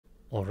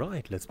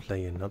Alright, let's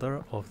play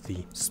another of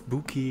the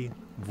spooky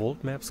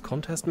Vault Maps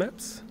contest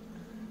maps.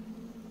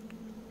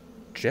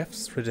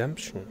 Jeff's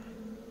Redemption.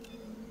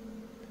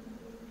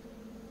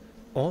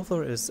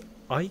 Author is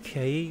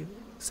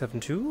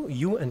IK72.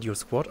 You and your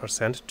squad are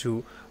sent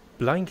to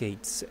Blind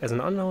Gates as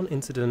an unknown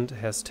incident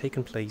has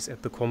taken place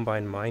at the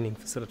Combine mining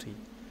facility.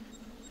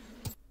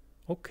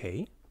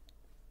 Okay.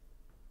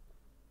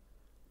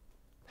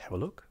 Have a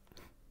look.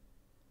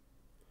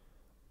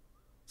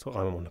 So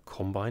I'm on the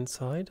Combine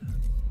side,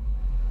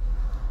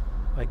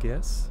 I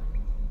guess.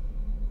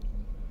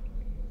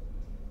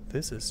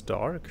 This is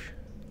dark.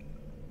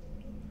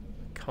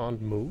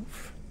 Can't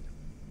move.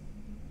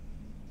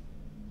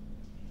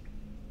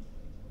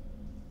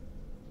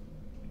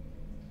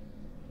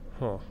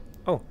 Huh.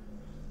 Oh.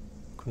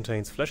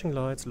 Contains flashing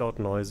lights, loud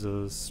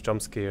noises,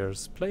 jump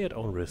scares. Play at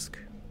own risk.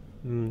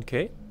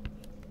 Okay.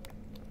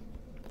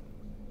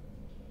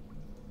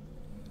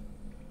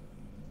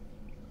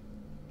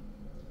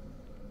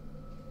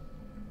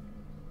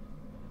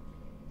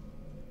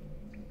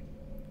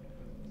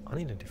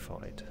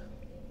 Unidentified.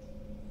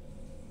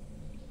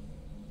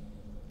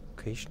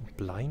 Location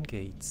Blind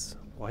Gates.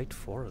 White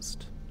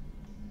Forest.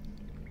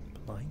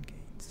 Blind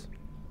Gates.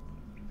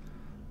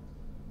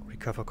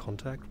 Recover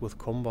contact with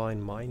Combine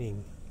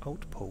mining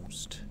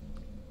outpost.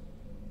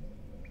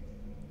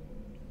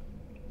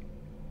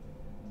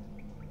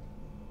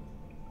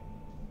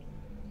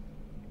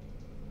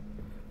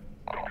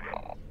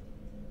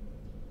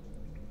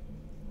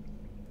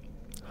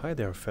 Hi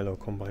there, fellow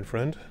Combine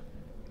friend.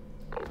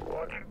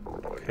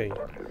 Okay,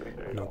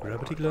 no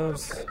gravity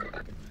gloves.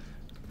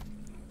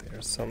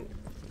 There's some...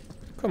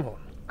 Come on.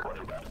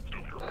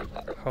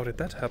 How did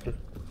that happen?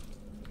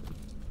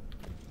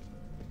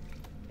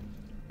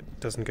 It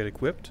doesn't get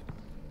equipped.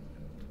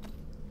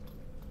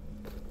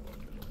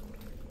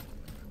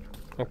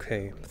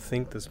 Okay, I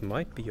think this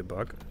might be a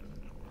bug.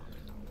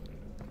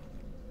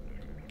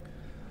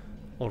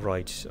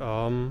 Alright,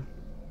 I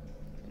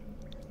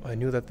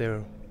knew that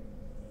there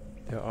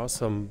are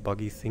some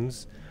buggy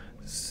things,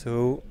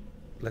 so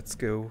let's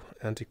go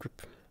and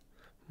equip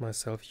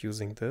myself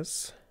using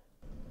this.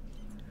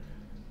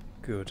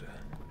 Good.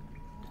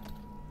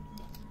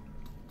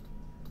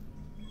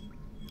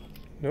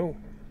 No.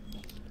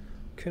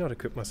 Cannot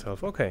equip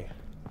myself. Okay.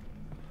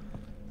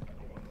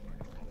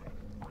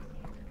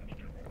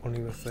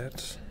 Only with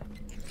that.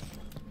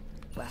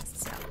 West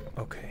zone.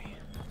 Okay.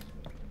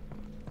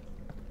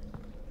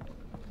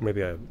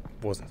 Maybe I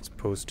wasn't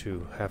supposed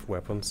to have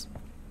weapons.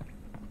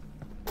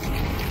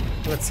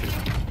 Let's see.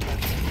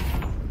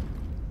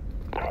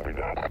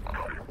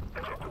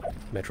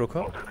 Metro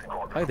Cop?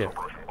 Hi there,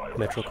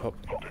 Metro Cop.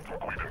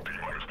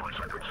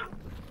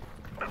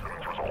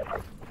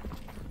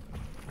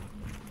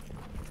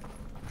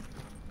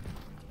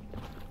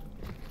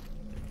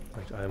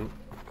 Right,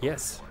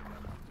 yes.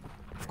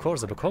 Of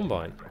course, I'm a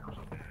Combine.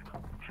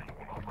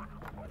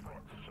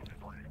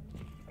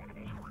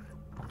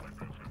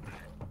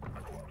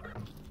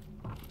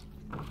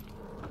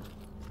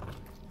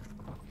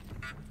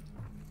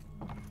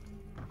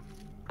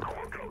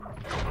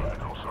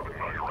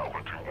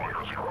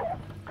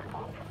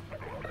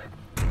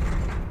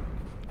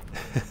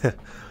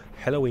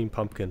 Halloween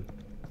pumpkin.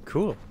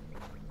 Cool.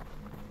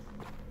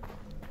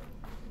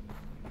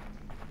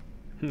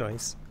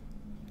 Nice.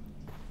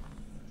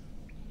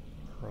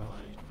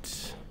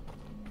 Right.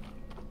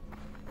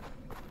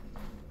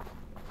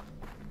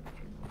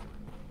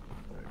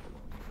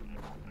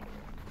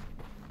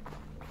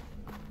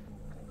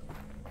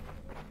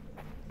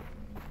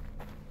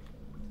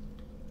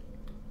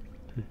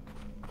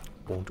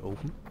 Won't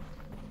open.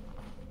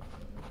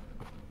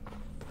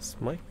 This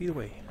might be the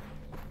way.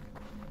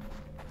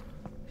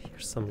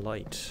 Some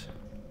light.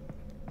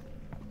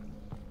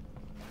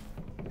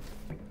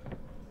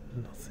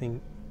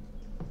 Nothing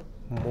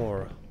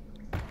more.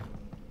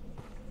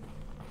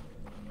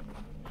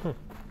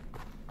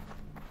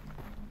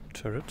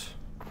 Turret.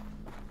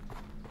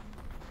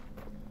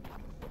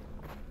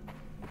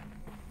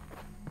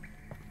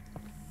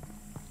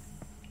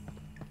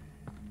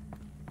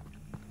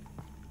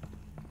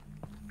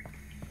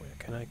 Where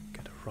can I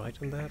get a ride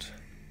on that?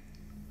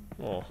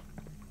 Oh.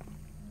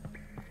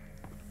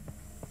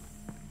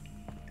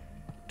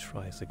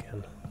 Tries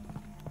again.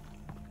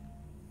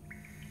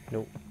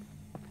 No.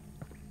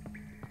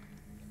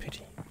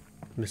 Pity.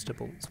 Mr.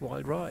 Bolt's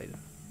wild ride.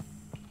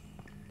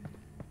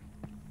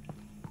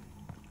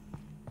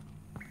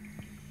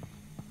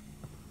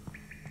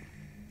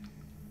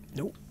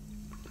 Nope.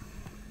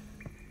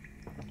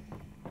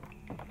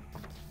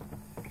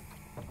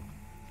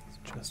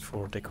 It's just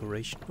for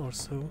decoration or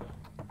so.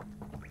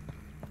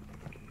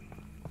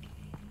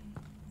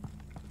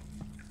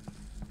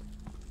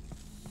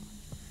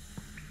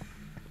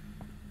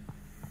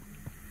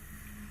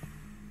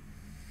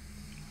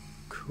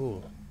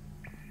 Cool.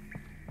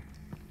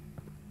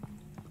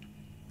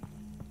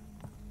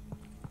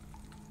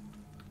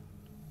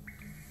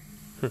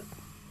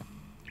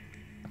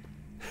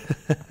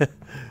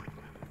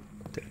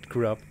 Dead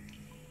grub.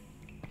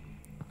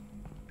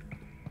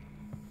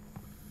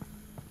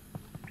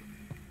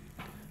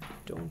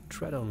 Don't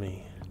tread on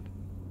me.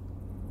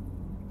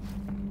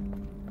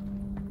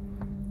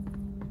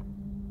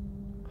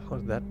 How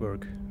did that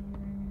work?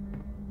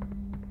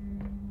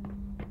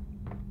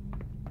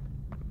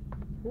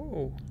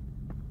 Whoa.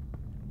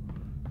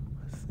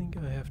 I think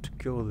I have to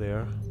go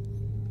there.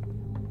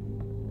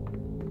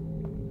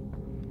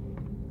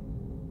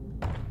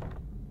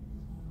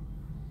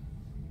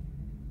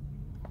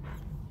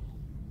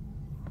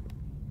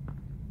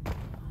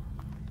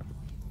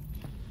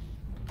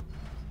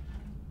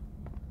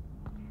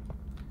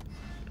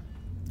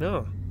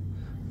 Oh.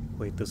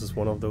 Wait, this is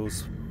one of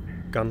those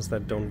guns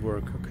that don't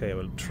work. Okay, I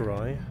will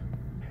try.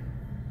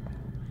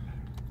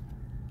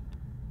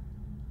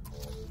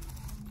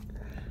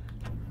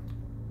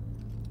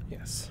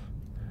 Yes.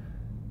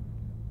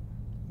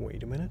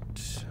 Wait a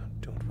minute.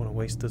 Don't want to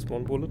waste this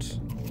one bullet.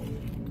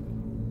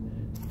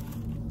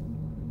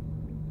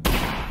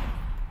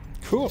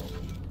 Cool.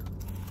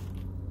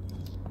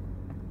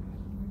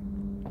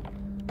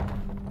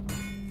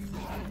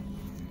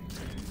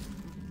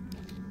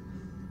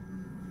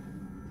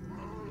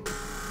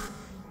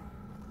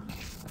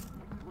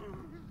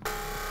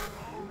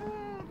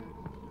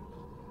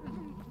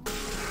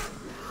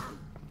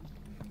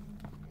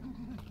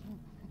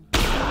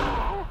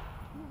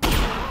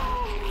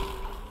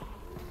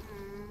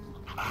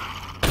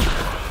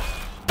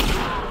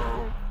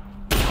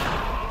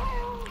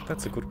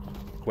 That's a good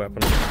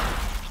weapon.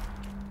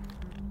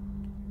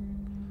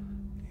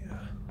 Yeah,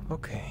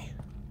 okay.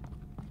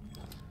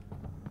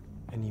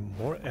 Any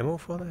more ammo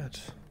for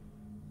that?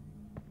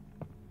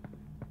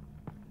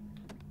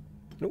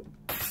 Nope.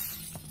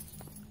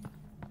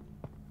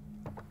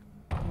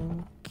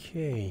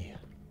 Okay.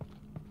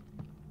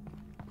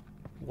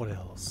 What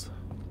else?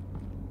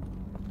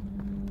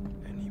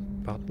 Any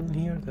button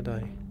here that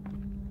I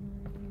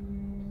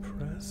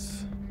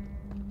press?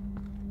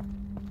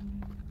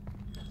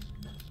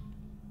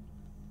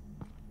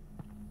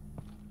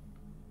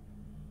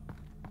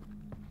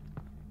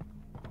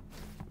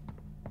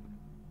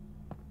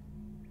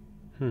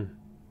 Hmm.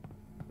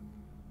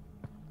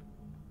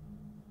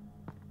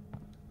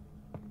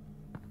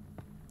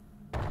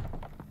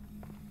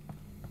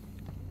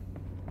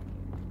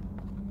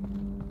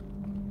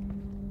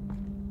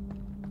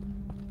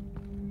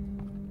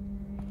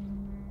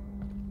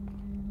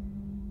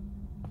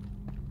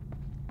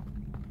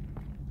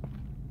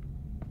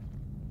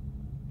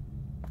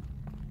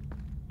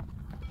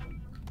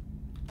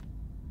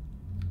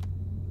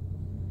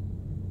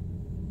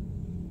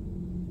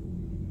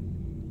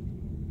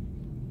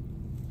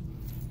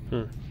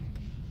 Hmm.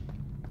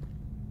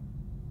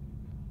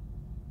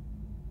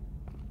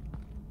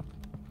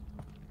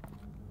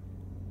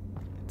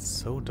 It's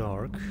so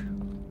dark.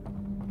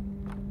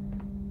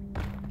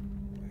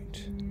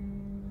 Wait.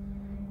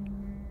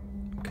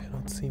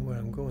 Cannot see where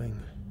I'm going.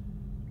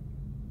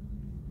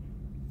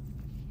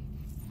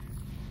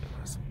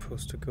 Am I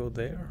supposed to go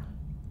there?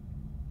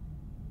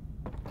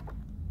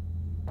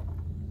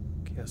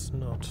 Guess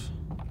not.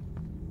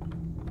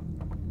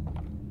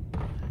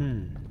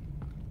 Hmm.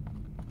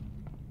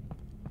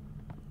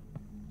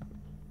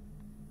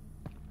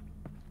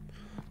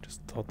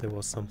 Thought there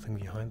was something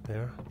behind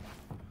there,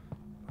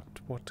 but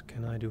what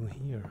can I do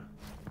here?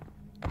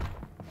 I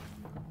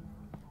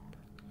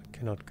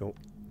cannot go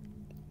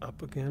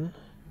up again.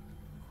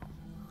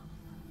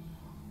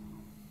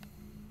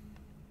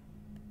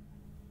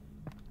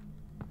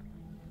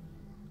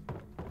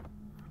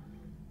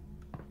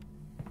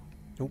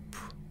 Nope.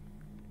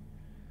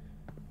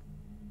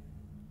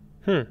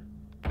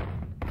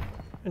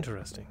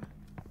 Interesting.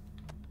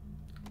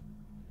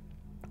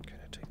 Can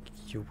I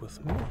take you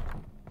with me?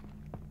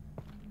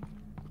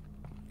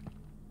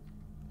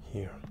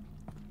 Here.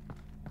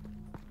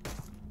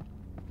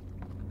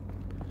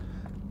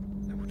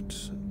 I would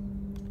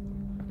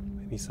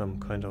maybe some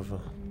kind of a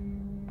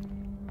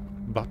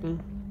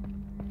button.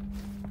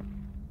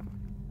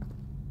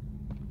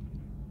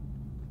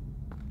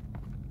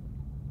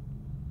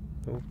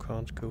 No,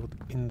 can't go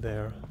in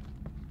there.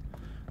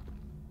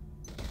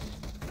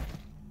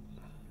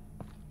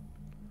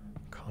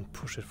 Can't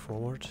push it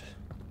forward.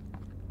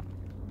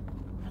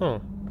 Huh.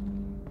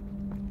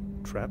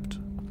 Trapped.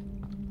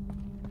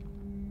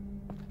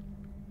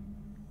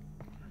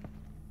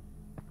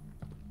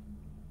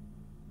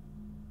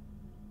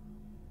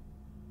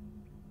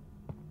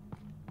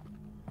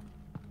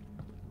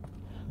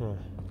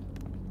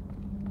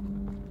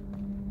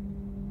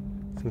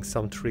 I think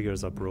some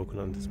triggers are broken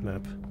on this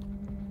map.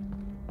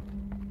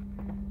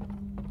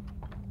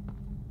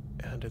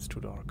 And it's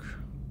too dark.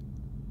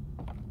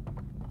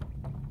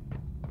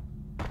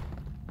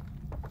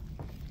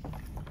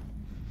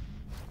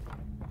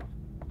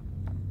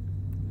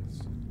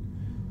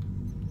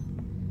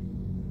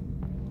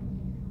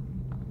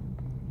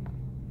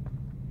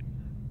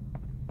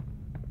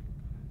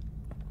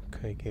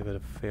 Okay, gave it a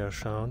fair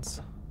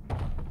chance. Up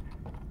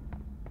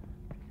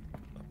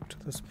to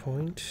this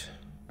point.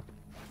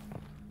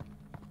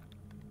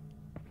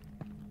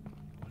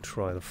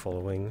 Try the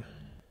following.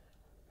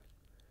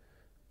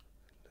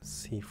 Let's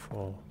see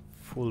for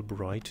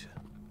fullbright.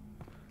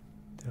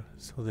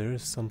 So there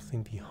is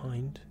something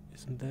behind,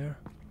 isn't there?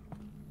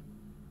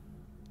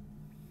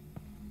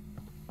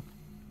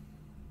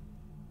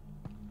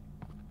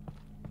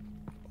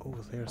 Oh,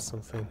 there's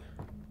something.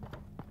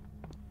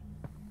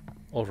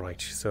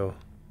 Alright, so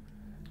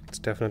it's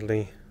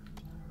definitely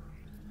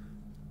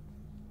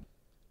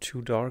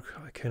too dark.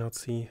 I cannot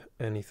see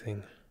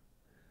anything.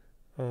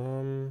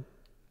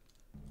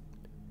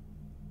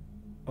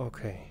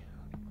 Okay.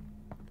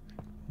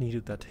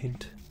 Needed that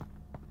hint.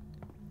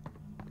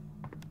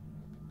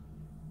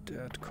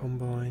 That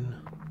combine.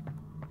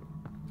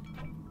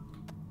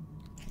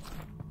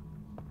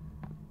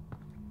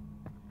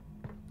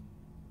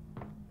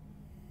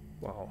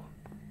 Wow.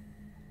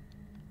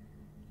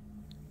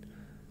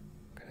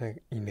 Can I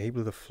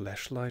enable the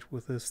flashlight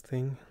with this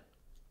thing?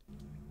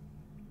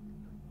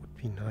 Would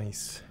be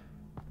nice.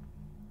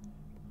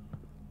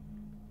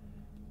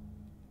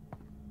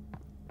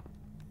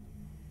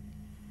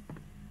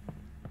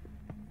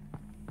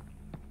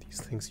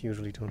 These things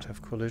usually don't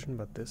have collision,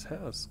 but this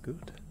has.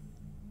 Good.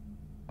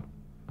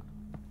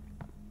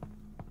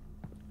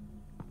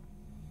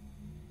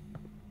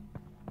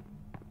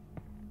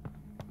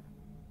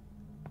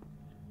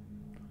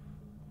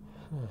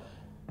 Huh.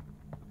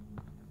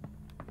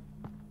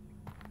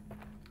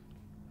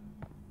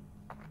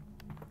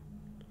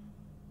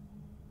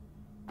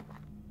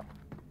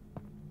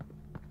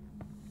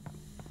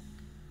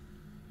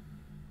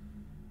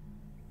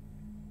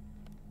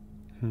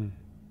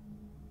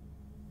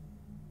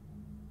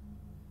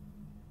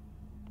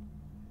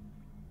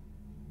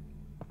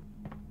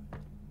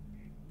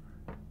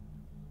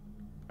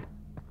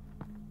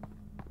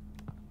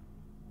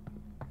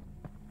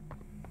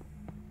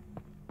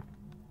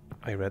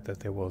 I read that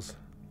there was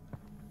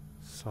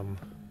some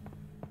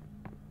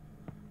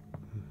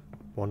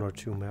 1 or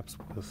 2 maps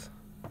with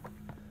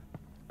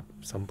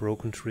some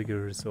broken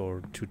triggers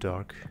or too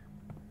dark.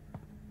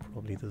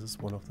 Probably this is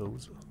one of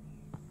those.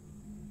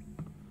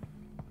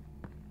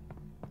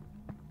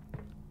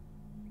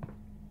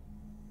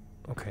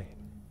 Okay.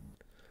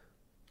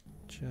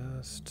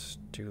 Just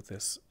do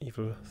this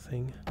evil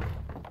thing.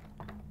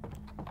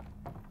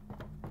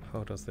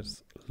 How does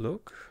this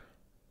look?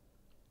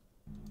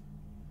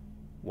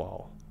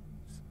 Wow.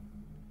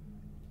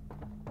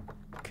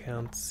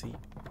 Can't see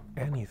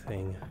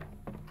anything.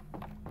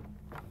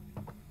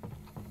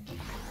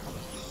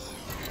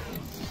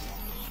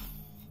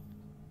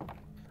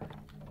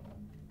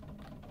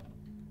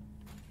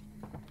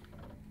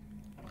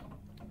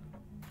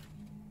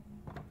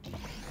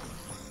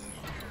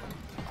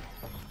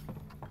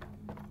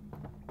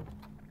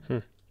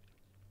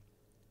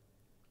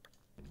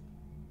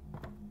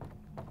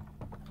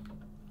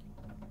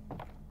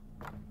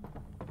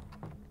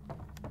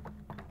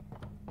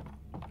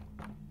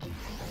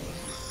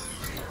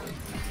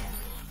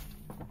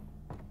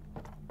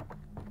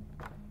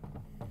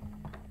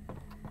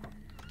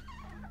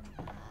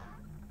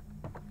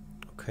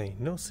 Okay,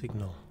 no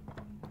signal.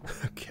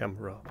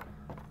 Camera.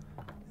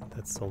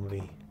 That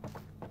zombie.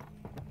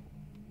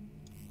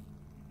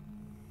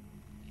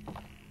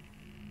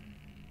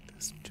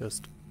 This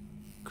just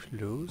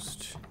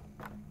closed.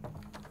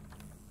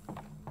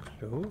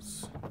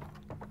 Close.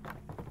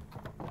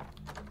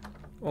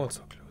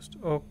 Also closed.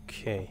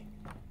 Okay.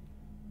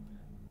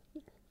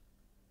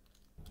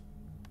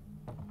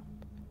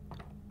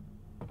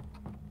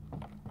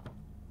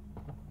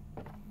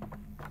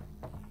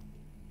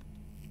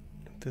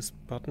 This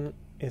button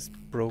is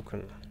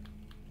broken.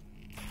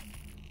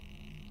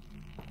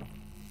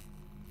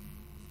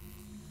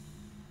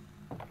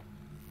 Oh,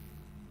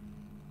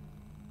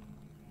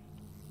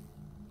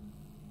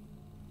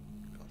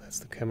 that's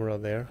the camera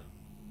there.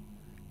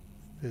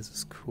 This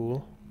is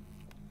cool.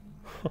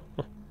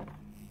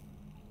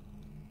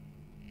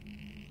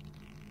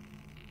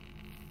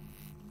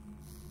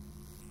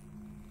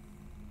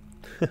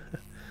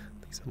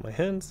 These are my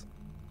hands.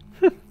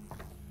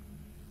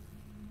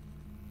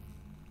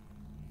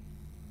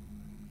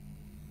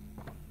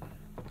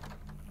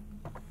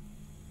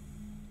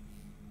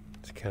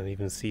 Can't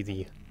even see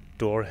the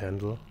door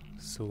handle,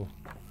 so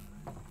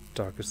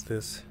dark is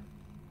this.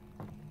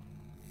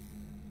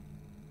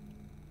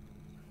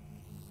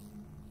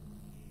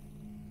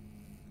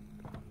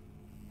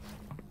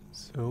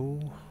 So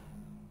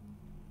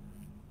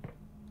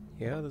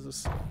yeah, this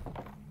is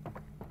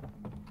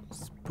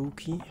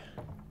spooky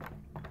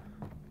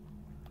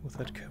with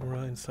that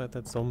camera inside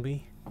that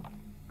zombie.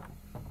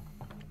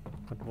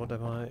 But what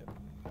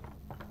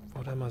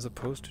am I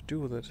supposed to do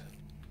with it?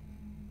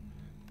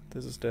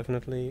 This is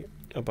definitely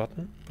a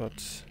button,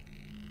 but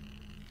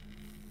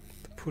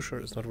the pusher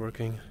is not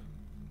working.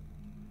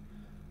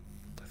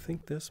 I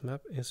think this map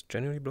is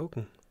genuinely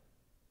broken.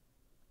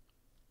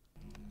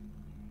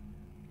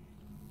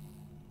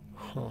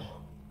 Huh.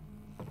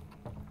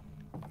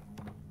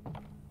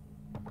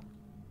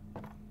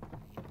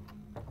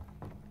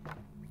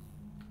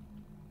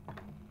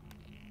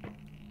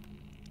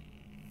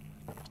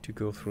 To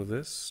go through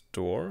this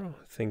door,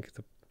 I think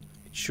it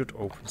should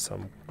open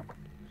some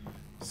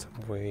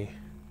way.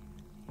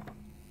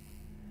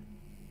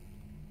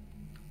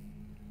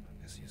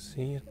 As you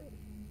See, it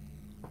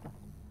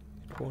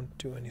won't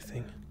do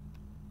anything.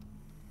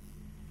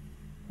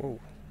 Whoa.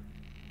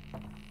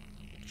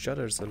 It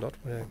shudders a lot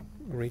when I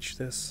reach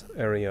this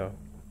area.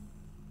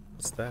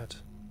 What's that?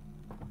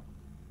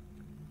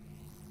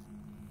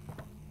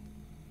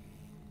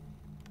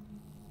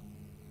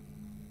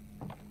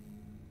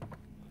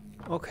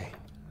 Okay.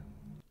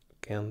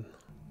 Again.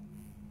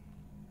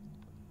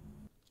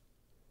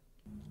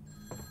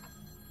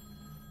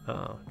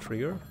 Ah,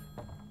 trigger.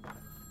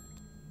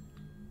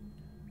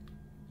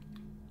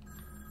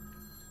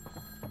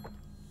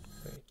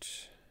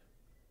 Wait.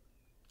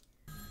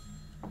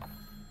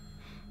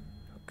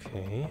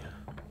 Okay.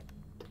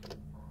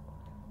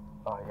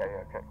 Oh yeah.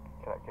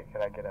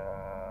 Can I get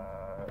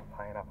a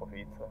pineapple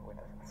pizza with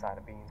a side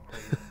of beans,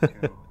 please?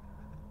 To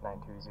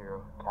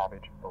 920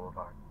 Cabbage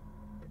Boulevard.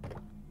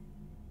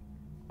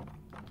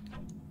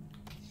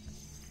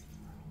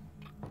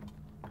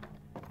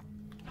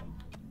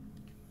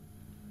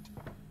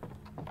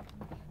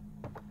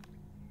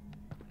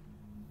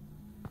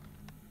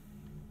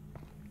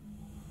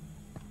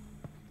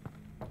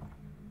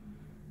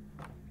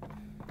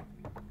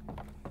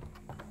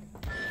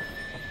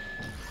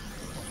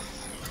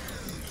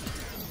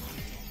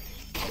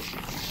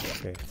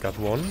 Okay, got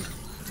one.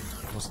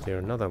 Was there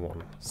another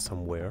one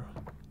somewhere?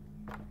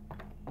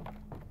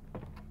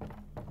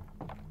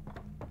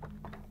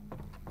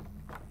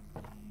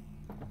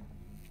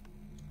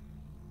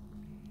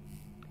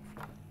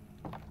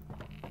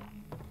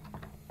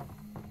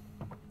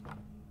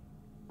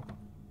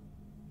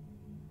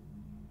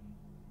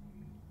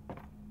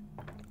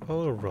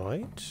 All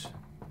right.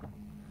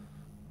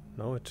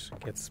 Now it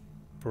gets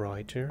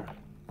brighter.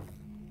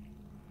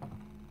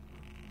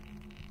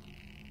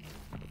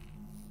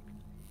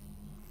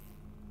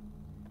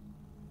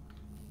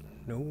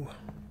 No.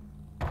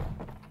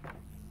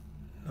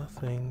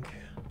 Nothing.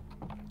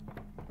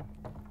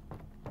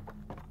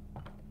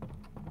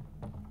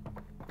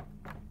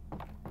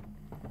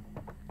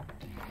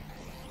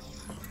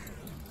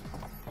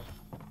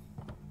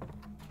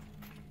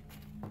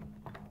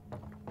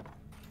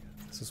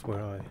 This is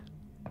where I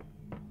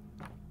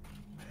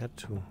had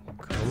to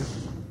come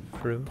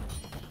through.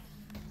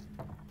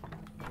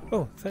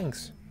 Oh,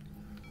 thanks.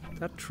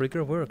 That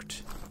trigger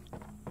worked.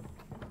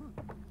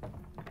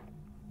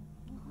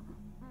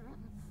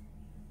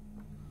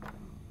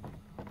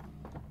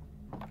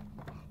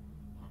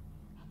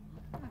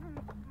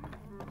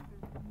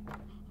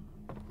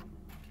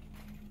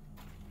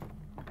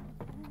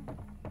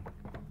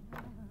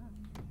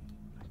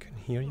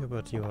 Hear you,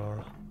 but you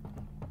are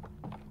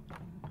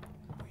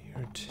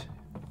weird.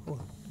 Oh,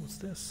 what's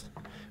this?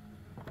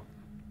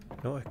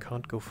 No, I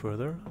can't go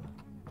further.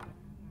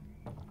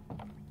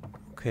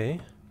 Okay.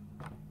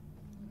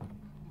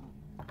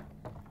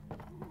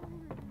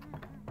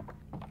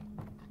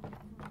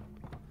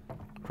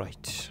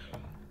 Right.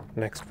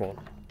 Next one.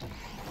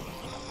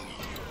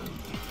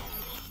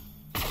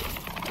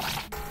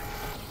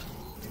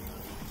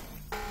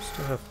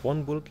 Still have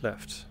one bullet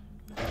left.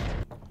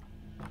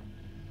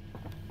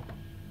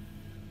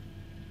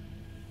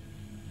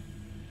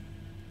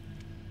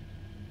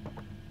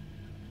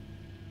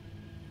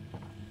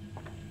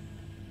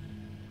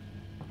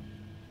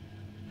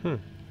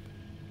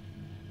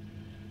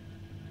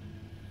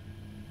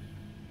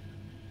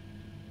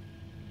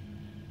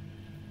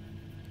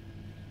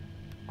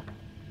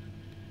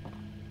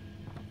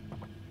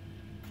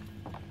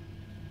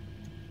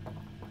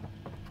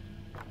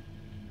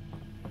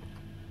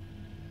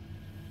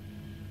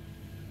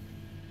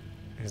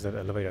 Is that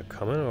elevator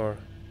coming or?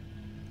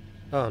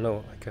 Oh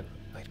no,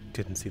 I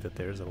didn't see that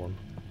there's a one.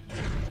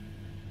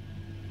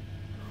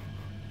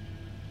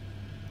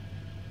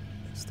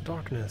 It's the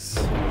darkness.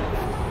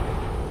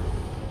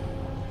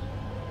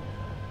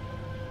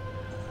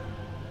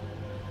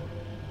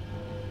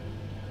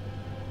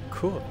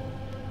 Cool.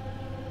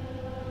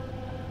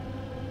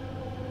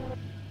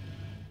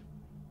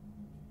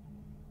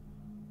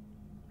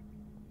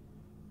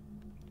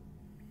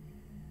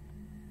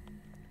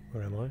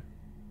 Where am I?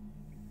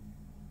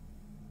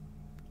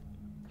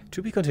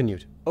 To be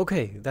continued.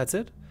 Okay, that's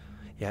it.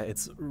 Yeah,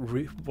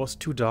 was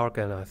too dark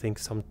and I think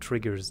some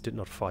triggers did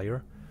not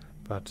fire.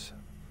 But,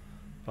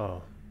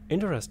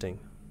 interesting.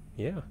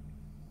 Yeah.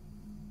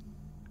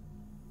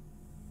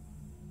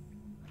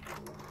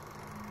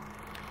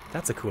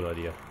 That's a cool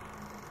idea.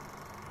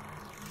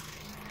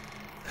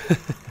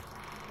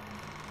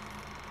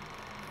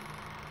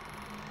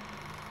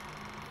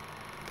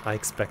 I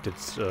expected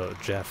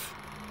Jeff.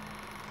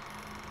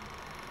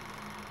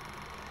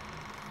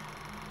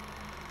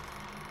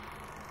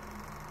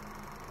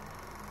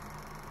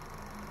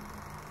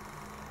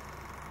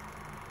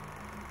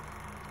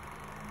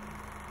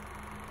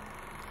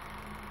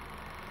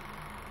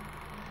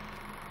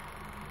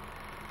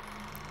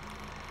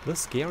 The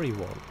scary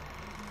one.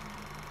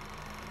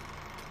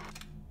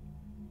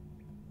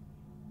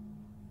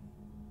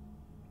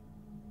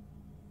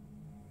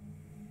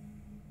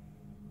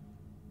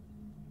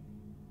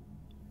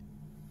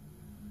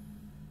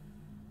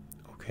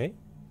 Okay,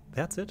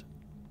 that's it.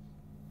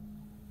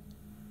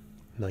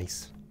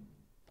 Nice.